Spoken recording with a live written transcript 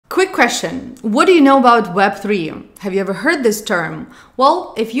Quick question. What do you know about Web3? Have you ever heard this term?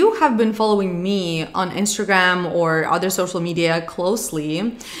 Well, if you have been following me on Instagram or other social media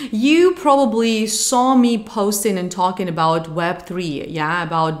closely, you probably saw me posting and talking about Web3, yeah,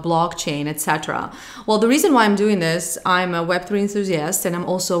 about blockchain, etc. Well, the reason why I'm doing this, I'm a Web3 enthusiast and I'm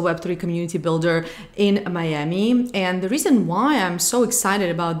also a Web3 community builder in Miami. And the reason why I'm so excited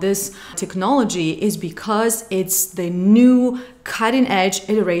about this technology is because it's the new cutting-edge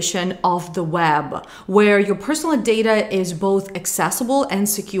iteration of the web, where your personal data is both accessible and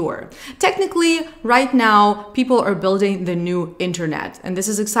secure. Technically, right now, people are building the new internet, and this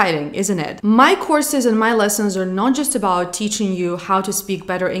is exciting, isn't it? My courses and my lessons are not just about teaching you how to speak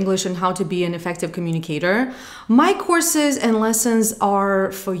better English and how to be an effective communicator. My courses and lessons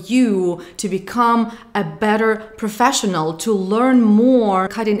are for you to become a better professional, to learn more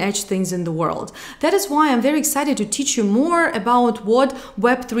cutting-edge things in the world. That is why I'm very excited to teach you more about what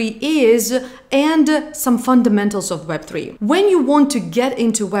Web3 is and some fundamentals of Web3. When you want to get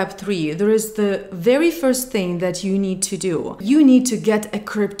into Web3, there is the very first thing that you need to do. You need to get a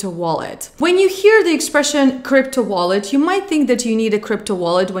crypto wallet. When you hear the expression crypto wallet, you might think that you need a crypto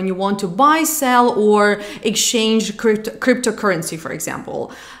wallet when you want to buy, sell, or exchange cryptocurrency, for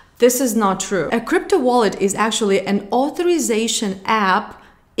example. This is not true. A crypto wallet is actually an authorization app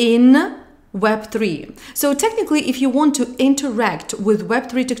in Web3. So technically, if you want to interact with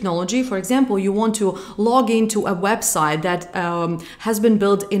Web3 technology, for example, you want to log into a website that has been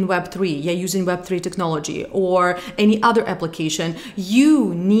built in Web3, yeah, using Web3 technology or any other application,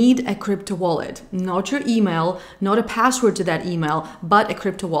 you need a crypto wallet, not your email, not a password to that email, but a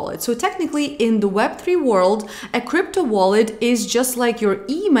crypto wallet. So technically, in the Web3 world, a crypto wallet is just like your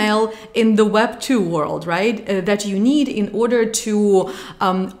email in the Web2 world, right? That you need in order to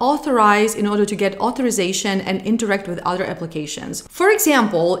in order to get authorization and interact with other applications. For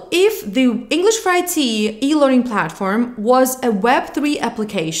example, if the English for IT e-learning platform was a Web3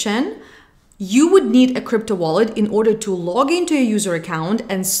 application, you would need a crypto wallet in order to log into a user account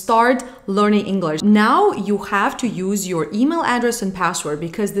and start learning English. Now you have to use your email address and password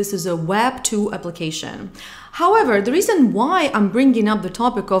because this is a Web2 application. However, the reason why I'm bringing up the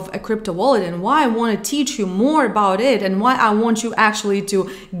topic of a crypto wallet and why I want to teach you more about it and why I want you actually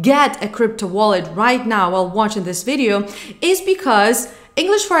to get a crypto wallet right now while watching this video is because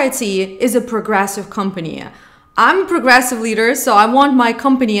English for IT is a progressive company. I'm a progressive leader, so I want my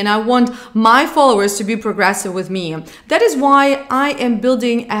company and I want my followers to be progressive with me. That is why I am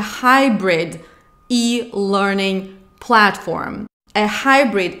building a hybrid e-learning platform, a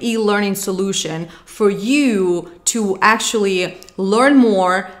hybrid e-learning solution for you to actually learn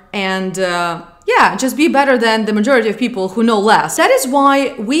more and just be better than the majority of people who know less. That is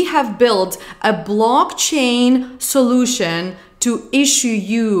why we have built a blockchain solution to issue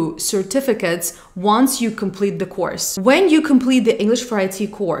you certificates once you complete the course. When you complete the English for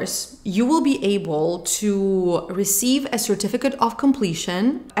IT course, you will be able to receive a certificate of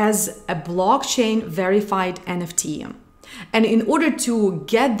completion as a blockchain verified NFT. And in order to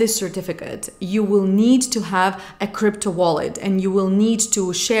get this certificate, you will need to have a crypto wallet and you will need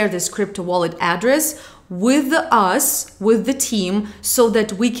to share this crypto wallet address with us, with the team, so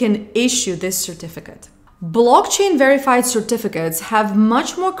that we can issue this certificate. Blockchain verified certificates have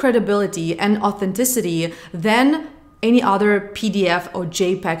much more credibility and authenticity than any other PDF or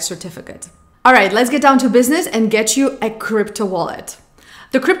JPEG certificate. All right, let's get down to business and get you a crypto wallet.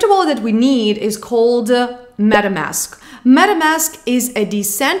 The crypto wallet that we need is called MetaMask. MetaMask is a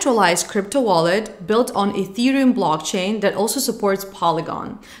decentralized crypto wallet built on Ethereum blockchain that also supports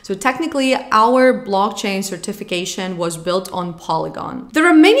Polygon. So technically, our blockchain certification was built on Polygon. There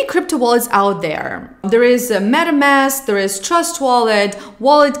are many crypto wallets out there. There is MetaMask, there is Trust Wallet,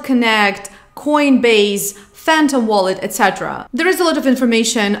 Wallet Connect, Coinbase, Phantom Wallet, etc. There is a lot of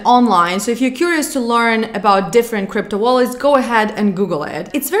information online, so if you're curious to learn about different crypto wallets, go ahead and Google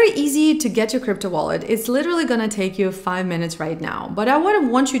it. It's very easy to get your crypto wallet. It's literally gonna take you 5 minutes right now, but I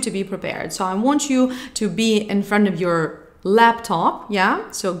want you to be prepared. So I want you to be in front of your laptop, yeah?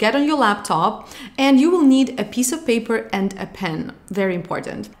 So get on your laptop and you will need a piece of paper and a pen, very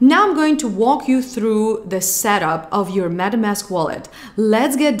important. Now I'm going to walk you through the setup of your MetaMask wallet.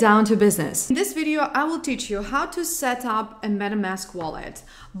 Let's get down to business. In this video, I will teach you how to set up a MetaMask wallet.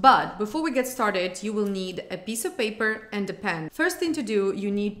 But before we get started, you will need a piece of paper and a pen. First thing to do, you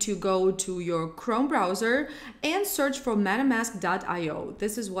need to go to your Chrome browser and search for metamask.io.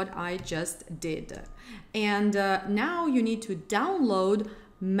 This is what I just did. And now you need to download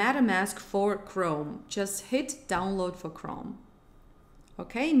MetaMask for Chrome. Just hit download for Chrome.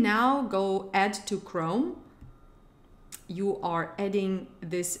 Okay, now go add to Chrome. you are adding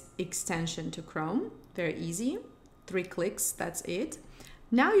this extension to Chrome. Very easy. 3 clicks, that's it.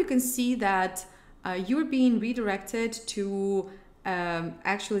 Now you can see that you're being redirected to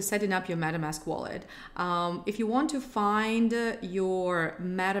actually setting up your MetaMask wallet. If you want to find your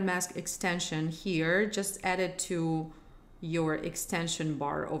MetaMask extension here, just add it to your extension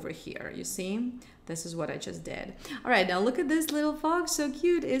bar over here. You see, this is what I just did. All right, now look at this little fox, so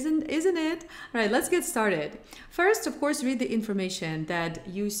cute, isn't it? All right, let's get started. First, of course, read the information that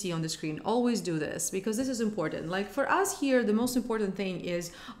you see on the screen. Always do this because this is important. Like for us here, the most important thing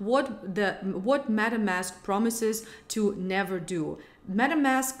is what MetaMask promises to never do.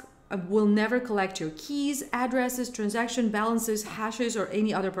 MetaMask will never collect your keys, addresses, transaction balances, hashes, or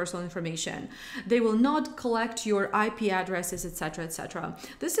any other personal information. They will not collect your IP addresses, etc., etc.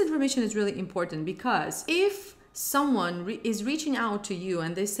 This information is really important because if someone is reaching out to you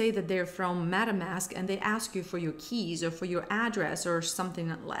and they say that they're from MetaMask and they ask you for your keys or for your address or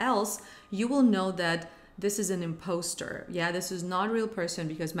something else, you will know that this is an imposter. Yeah, this is not a real person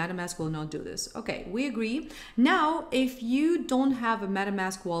because MetaMask will not do this. Okay, we agree. Now, if you don't have a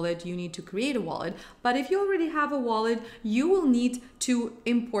MetaMask wallet, you need to create a wallet. But if you already have a wallet, you will need to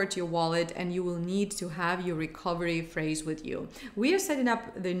import your wallet and you will need to have your recovery phrase with you. We are setting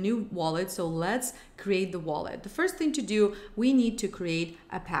up the new wallet, so let's create the wallet. The first thing to do, we need to create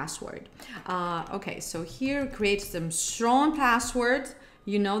a password. Okay, so here, create some strong password.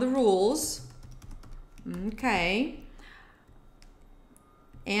 You know the rules. Okay,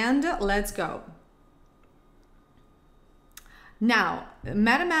 and let's go. Now,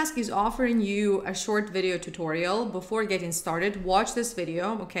 MetaMask is offering you a short video tutorial. Before getting started, watch this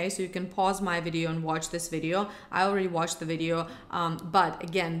video, okay? So you can pause my video and watch this video. I already watched the video, but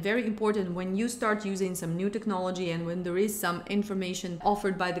again, very important when you start using some new technology and when there is some information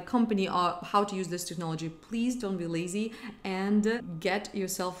offered by the company on how to use this technology, please don't be lazy and get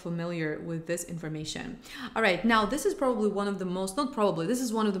yourself familiar with this information. All right, now this is probably one of the most, not probably, this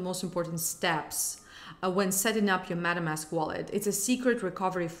is one of the most important steps when setting up your MetaMask wallet. It's a secret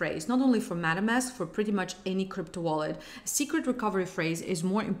recovery phrase, not only for MetaMask, for pretty much any crypto wallet. A secret recovery phrase is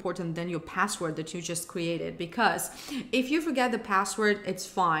more important than your password that you just created, because if you forget the password, it's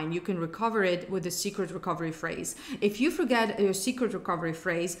fine. You can recover it with the secret recovery phrase. If you forget your secret recovery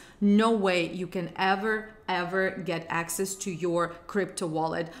phrase, no way you can ever get access to your crypto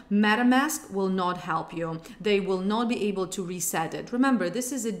wallet. MetaMask will not help you. They will not be able to reset it. Remember,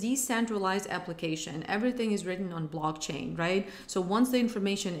 this is a decentralized application. Everything is written on blockchain, right? So once the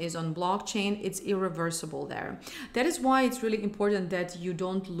information is on blockchain, it's irreversible there. That is why it's really important that you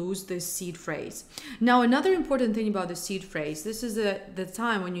don't lose this seed phrase. Now, another important thing about the seed phrase, this is the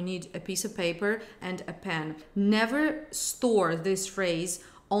time when you need a piece of paper and a pen. Never store this phrase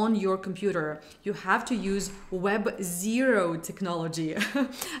on your computer. You have to use Web 0 technology.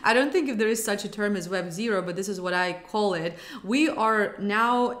 I don't think if there is such a term as Web 0, but this is what I call it. We are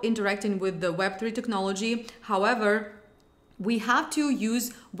now interacting with the Web 3 technology. However, we have to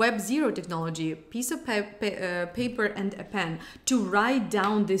use Web 0 technology, piece of paper and a pen, to write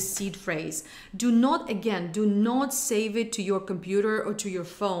down this seed phrase. Do not save it to your computer or to your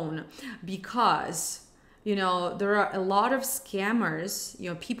phone, because you know, there are a lot of scammers, you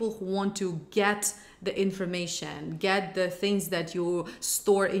know, people who want to get the information, get the things that you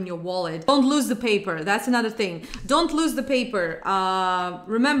store in your wallet. Don't lose the paper. That's another thing. Don't lose the paper.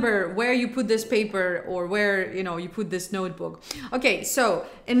 Remember where you put this paper or where, you know, you put this notebook. Okay, so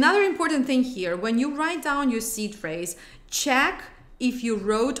another important thing here, when you write down your seed phrase, check if you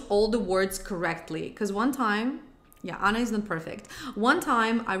wrote all the words correctly. Because one time, yeah, Anna is not perfect. One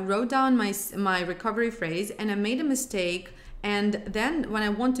time I wrote down my recovery phrase and I made a mistake. And then when I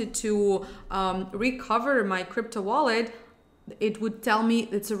wanted to recover my crypto wallet, it would tell me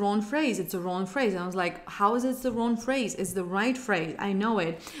it's a wrong phrase. It's a wrong phrase. And I was like, how is it the wrong phrase? It's the right phrase. I know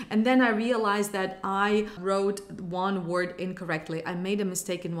it. And then I realized that I wrote one word incorrectly. I made a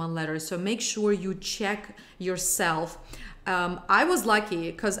mistake in one letter. So make sure you check yourself. I was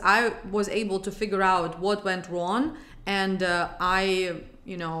lucky because I was able to figure out what went wrong, and I,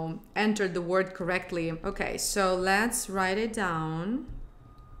 you know, entered the word correctly. Okay, so let's write it down.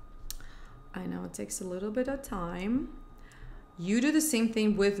 I know it takes a little bit of time. You do the same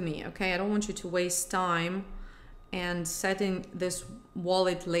thing with me, okay? I don't want you to waste time and setting this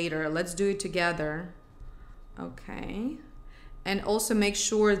wallet later. Let's do it together. Okay. And also make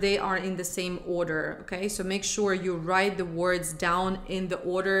sure they are in the same order, okay? So make sure you write the words down in the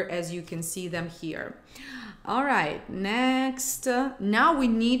order as you can see them here. All right, next. Now we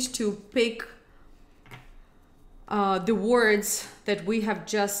need to pick the words that we have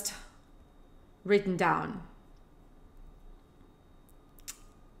just written down.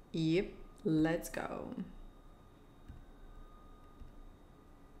 Yep, let's go.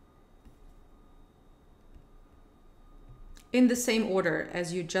 In the same order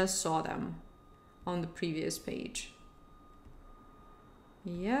as you just saw them on the previous page.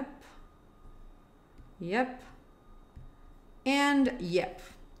 Yep. Yep. And yep.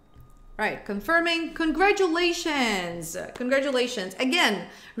 Right, confirming. Congratulations. Congratulations. Again,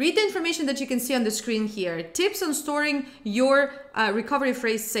 read the information that you can see on the screen here. Tips on storing your recovery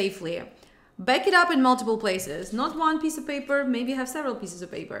phrase safely. Back it up in multiple places, not one piece of paper, maybe have several pieces of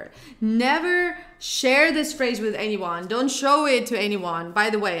paper. Never share this phrase with anyone. Don't show it to anyone.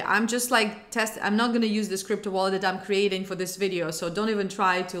 By the way, I'm just like I'm not going to use this crypto wallet that I'm creating for this video, so don't even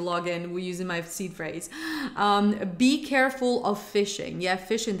try to log in using my seed phrase. Be careful of phishing. Yeah,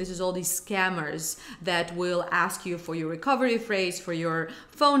 phishing, this is all these scammers that will ask you for your recovery phrase, for your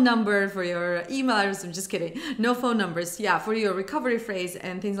phone number, for your email address. I'm just kidding. No phone numbers. Yeah, for your recovery phrase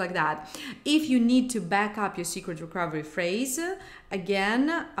and things like that. If you need to back up your secret recovery phrase,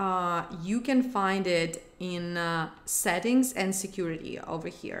 again, you can find it in settings and security over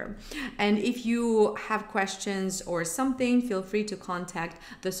here. And if you have questions or something, feel free to contact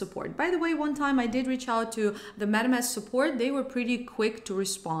the support. By the way, one time I did reach out to the MetaMask support. They were pretty quick to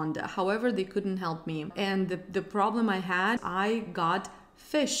respond. However, they couldn't help me. And the problem I had, I got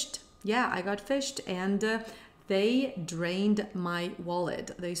phished. Yeah, I got phished, and they drained my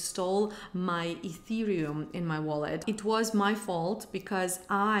wallet. They stole my Ethereum in my wallet. It was my fault because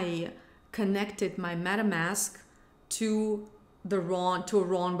I connected my MetaMask to a wrong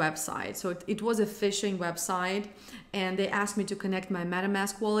website. So it was a phishing website, and they asked me to connect my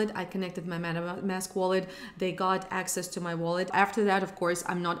MetaMask wallet. I connected my MetaMask wallet. They got access to my wallet. After that, of course,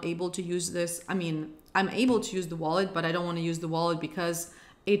 I'm not able to use this. I mean, I'm able to use the wallet, but I don't want to use the wallet because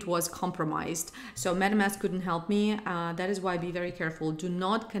it was compromised. So MetaMask couldn't help me. That is why be very careful. Do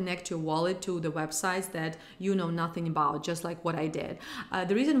not connect your wallet to the websites that you know nothing about, just like what I did.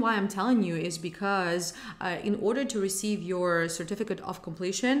 The reason why I'm telling you is because in order to receive your certificate of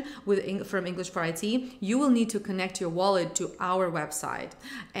completion from English for IT, you will need to connect your wallet to our website.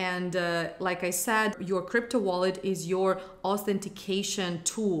 And like I said, your crypto wallet is your authentication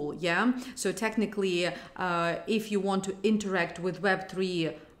tool. Yeah. So technically, if you want to interact with Web3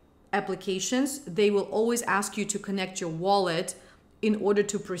 applications, they will always ask you to connect your wallet in order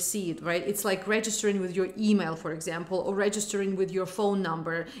to proceed, right? It's like registering with your email, for example, or registering with your phone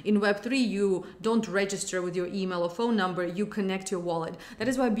number. In Web3, you don't register with your email or phone number, you connect your wallet. That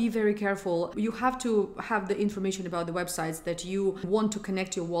is why be very careful. You have to have the information about the websites that you want to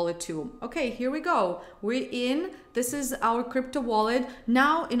connect your wallet to. Okay, here we go. We're in. This is our crypto wallet.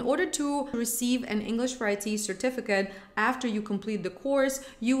 Now, in order to receive an English for IT certificate after you complete the course,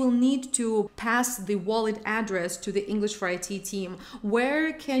 you will need to pass the wallet address to the English for IT team.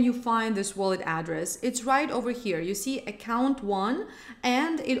 Where can you find this wallet address? It's right over here. You see account 1,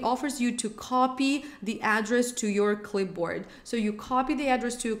 and it offers you to copy the address to your clipboard. So you copy the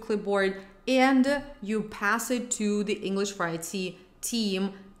address to your clipboard and you pass it to the English for IT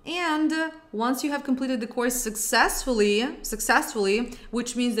team. And once you have completed the course successfully,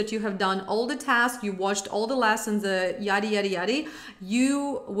 which means that you have done all the tasks, you watched all the lessons, yada, yada, yada,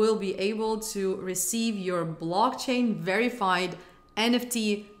 you will be able to receive your blockchain verified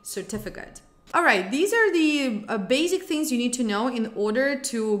NFT certificate. All right, these are the basic things you need to know in order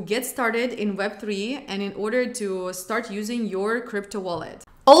to get started in Web3 and in order to start using your crypto wallet.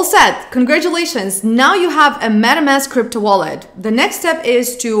 All set, congratulations. Now you have a MetaMask crypto wallet. The next step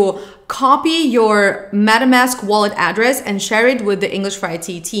is to copy your MetaMask wallet address and share it with the English for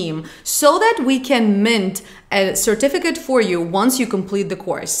IT team so that we can mint a certificate for you once you complete the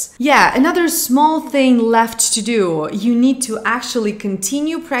course. Yeah, another small thing left to do. You need to actually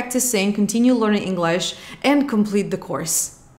continue practicing, continue learning English, and complete the course.